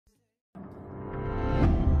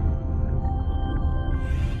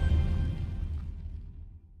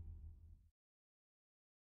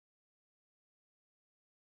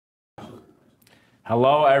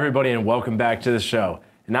Hello, everybody, and welcome back to the show.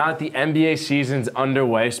 Now that the NBA season's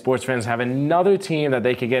underway, sports fans have another team that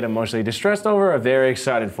they could get emotionally distressed over or very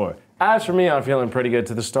excited for. As for me, I'm feeling pretty good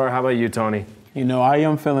to the start. How about you, Tony? You know, I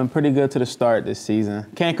am feeling pretty good to the start this season.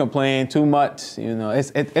 Can't complain too much. You know,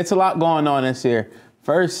 it's a lot going on this year.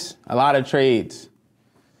 First, a lot of trades.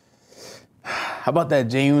 How about that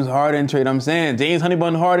James Harden trade? I'm saying James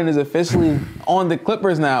Honeybun Harden is officially on the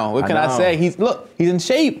Clippers now. What can I say? He's in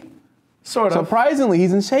shape. Sort of. Surprisingly,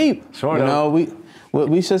 he's in shape. Sort of. You know,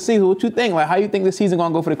 we should see. What you think? Like, how you think the season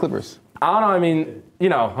gonna go for the Clippers? I don't know. I mean, you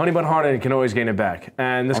know, Honeybun Harden can always gain it back,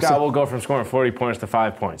 and this guy will go from scoring 40 points to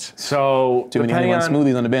 5 points. So too many Honeybun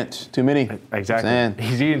smoothies on the bench. Too many. Exactly.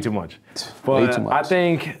 He's eating too much. Way too much. I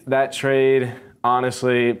think that trade,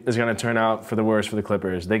 honestly, is going to turn out for the worst for the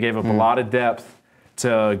Clippers. They gave up a lot of depth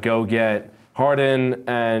to go get Harden,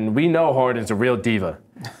 and we know Harden's a real diva.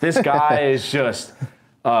 This guy is just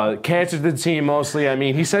cancer to the team mostly. I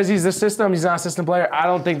mean, he says he's the system. He's not a system player. I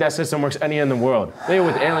don't think that system works anywhere in the world. Maybe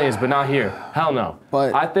with aliens, but not here. Hell no.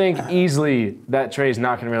 But I think easily that trade's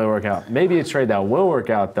not going to really work out. Maybe a trade that will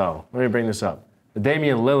work out, though. Let me bring this up. The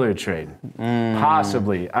Damian Lillard trade.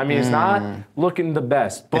 Possibly. I mean, it's not looking the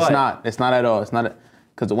best. But It's not at all. It's not.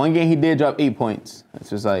 Because the one game he did drop 8 points. It's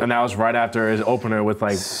just like. And that was right after his opener with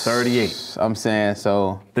like 38. I'm saying,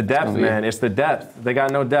 so. The depth, man. It's the depth. They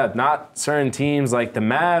got no depth. Not certain teams like the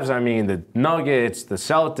Mavs. I mean, the Nuggets, the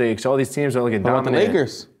Celtics. All these teams are looking dominant. What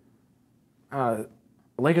about the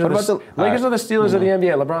Lakers? Lakers are the Steelers of the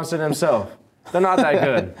NBA. LeBron said himself. They're not that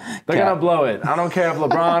good. They're going to blow it. I don't care if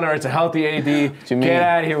LeBron or it's a healthy AD. Get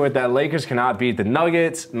out of here with that. Lakers cannot beat the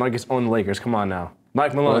Nuggets. Nuggets own the Lakers. Come on now.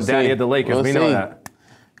 Mike Malone, daddy of the Lakers. We know that.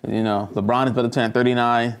 You know, LeBron is about to turn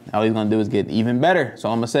 39. All he's going to do is get even better. So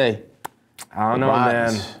I'm going to say. I don't know,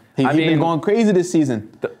 man. He's been going crazy this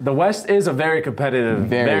season. The West is a very competitive,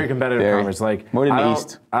 very competitive conference. Like, more than the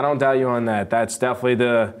East. I don't doubt you on that. That's definitely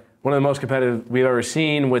one of the most competitive we've ever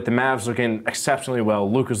seen, with the Mavs looking exceptionally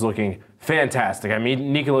well. Luka's looking fantastic. I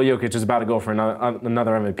mean, Nikola Jokic is about to go for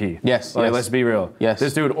another MVP. Yes, Let's be real. Yes.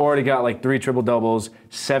 This dude already got like 3 triple-doubles,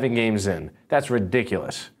 7 games in. That's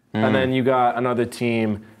ridiculous. And then you got another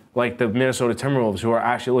team like the Minnesota Timberwolves who are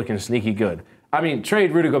actually looking sneaky good. I mean,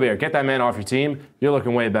 trade Rudy Gobert. Get that man off your team. You're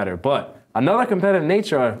looking way better. But another competitive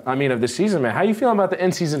nature, of the season, man. How you feeling about the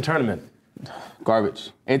in-season tournament?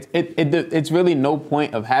 Garbage. It's really no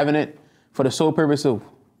point of having it for the sole purpose of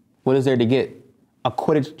what is there to get? A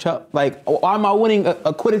Quidditch cup? Like, why am I winning a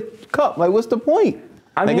Quidditch cup? Like, what's the point?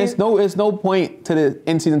 I mean, it's no point to the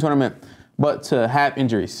in-season tournament but to have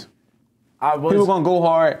injuries. People gonna go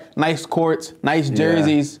hard, nice courts, nice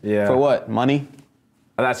jerseys, for what? Money?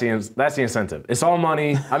 That's the incentive. It's all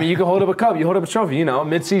money. I mean, you can hold up a cup, you hold up a trophy, you know,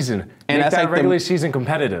 mid-season. And make that like regular season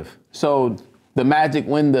competitive. So the Magic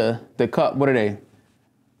win the cup. What are they?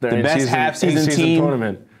 They're the best half-season team.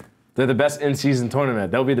 Tournament. They're the best in-season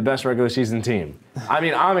tournament. They'll be the best regular season team. I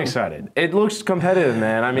mean, I'm excited. It looks competitive,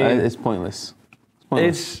 man. I mean, it's pointless.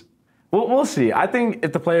 We'll see. I think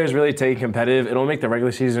if the players really take competitive, it'll make the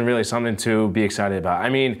regular season really something to be excited about. I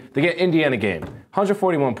mean, they get Indiana game,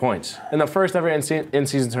 141 points in the first ever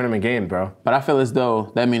in-season tournament game, bro. But I feel as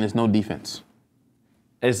though that means there's no defense.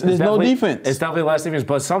 There's no defense. It's definitely less defense,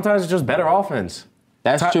 but sometimes it's just better offense.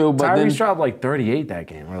 That's true, but Tyrese dropped like 38 that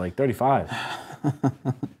game, or like 35.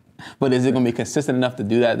 But is it going to be consistent enough to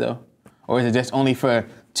do that, though? Or is it just only for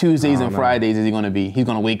Tuesdays and Fridays is he going to be? He's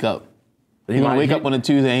going to wake up. He's going to wake up on a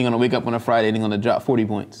Tuesday, he's going to wake up on a Friday, and he's going to drop 40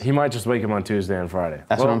 points. He might just wake up on Tuesday and Friday.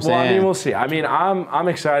 That's what I'm saying. Well, I mean, we'll see. I mean, I'm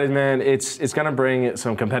excited, man. It's going to bring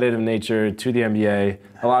some competitive nature to the NBA.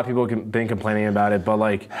 A lot of people have been complaining about it, but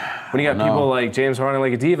like when you got people like James Harden,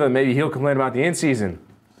 like a diva, maybe he'll complain about the in-season.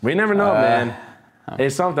 We never know, man.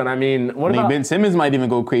 It's something. I mean, what about Ben Simmons might even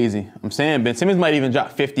go crazy. I'm saying Ben Simmons might even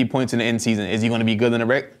drop 50 points in the in-season. Is he going to be good in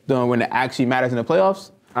the when it actually matters in the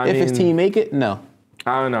playoffs? If his team make it, no.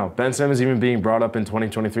 I don't know. Ben Simmons even being brought up in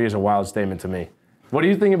 2023 is a wild statement to me. What do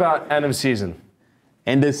you think about end of season?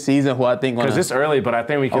 End of season, who I think... Because it's early, but I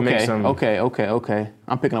think we can make some... Okay.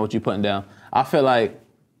 I'm picking up what you're putting down. I feel like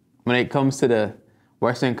when it comes to the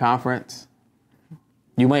Western Conference,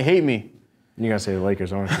 you might hate me. You got to say the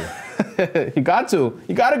Lakers, aren't you? You got to.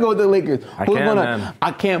 You got to go with the Lakers. Man.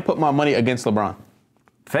 I can't put my money against LeBron.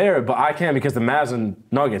 Fair, but I can because the Mavs and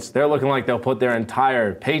Nuggets, they're looking like they'll put their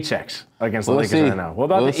entire paychecks against the Lakers right now. What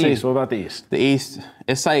about the East? What about the East? The East,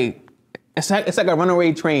 it's like a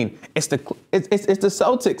runaway train. It's the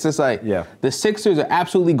Celtics. It's like the Sixers are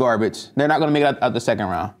absolutely garbage. They're not going to make it out the second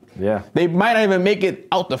round. Yeah. They might not even make it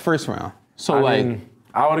out the first round. So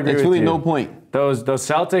I would agree with you. There's really no point. Those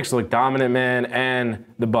Celtics look dominant, man, and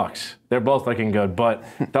the Bucks. They're both looking good. But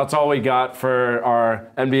that's all we got for our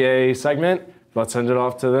NBA segment. Let's send it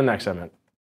off to the next segment.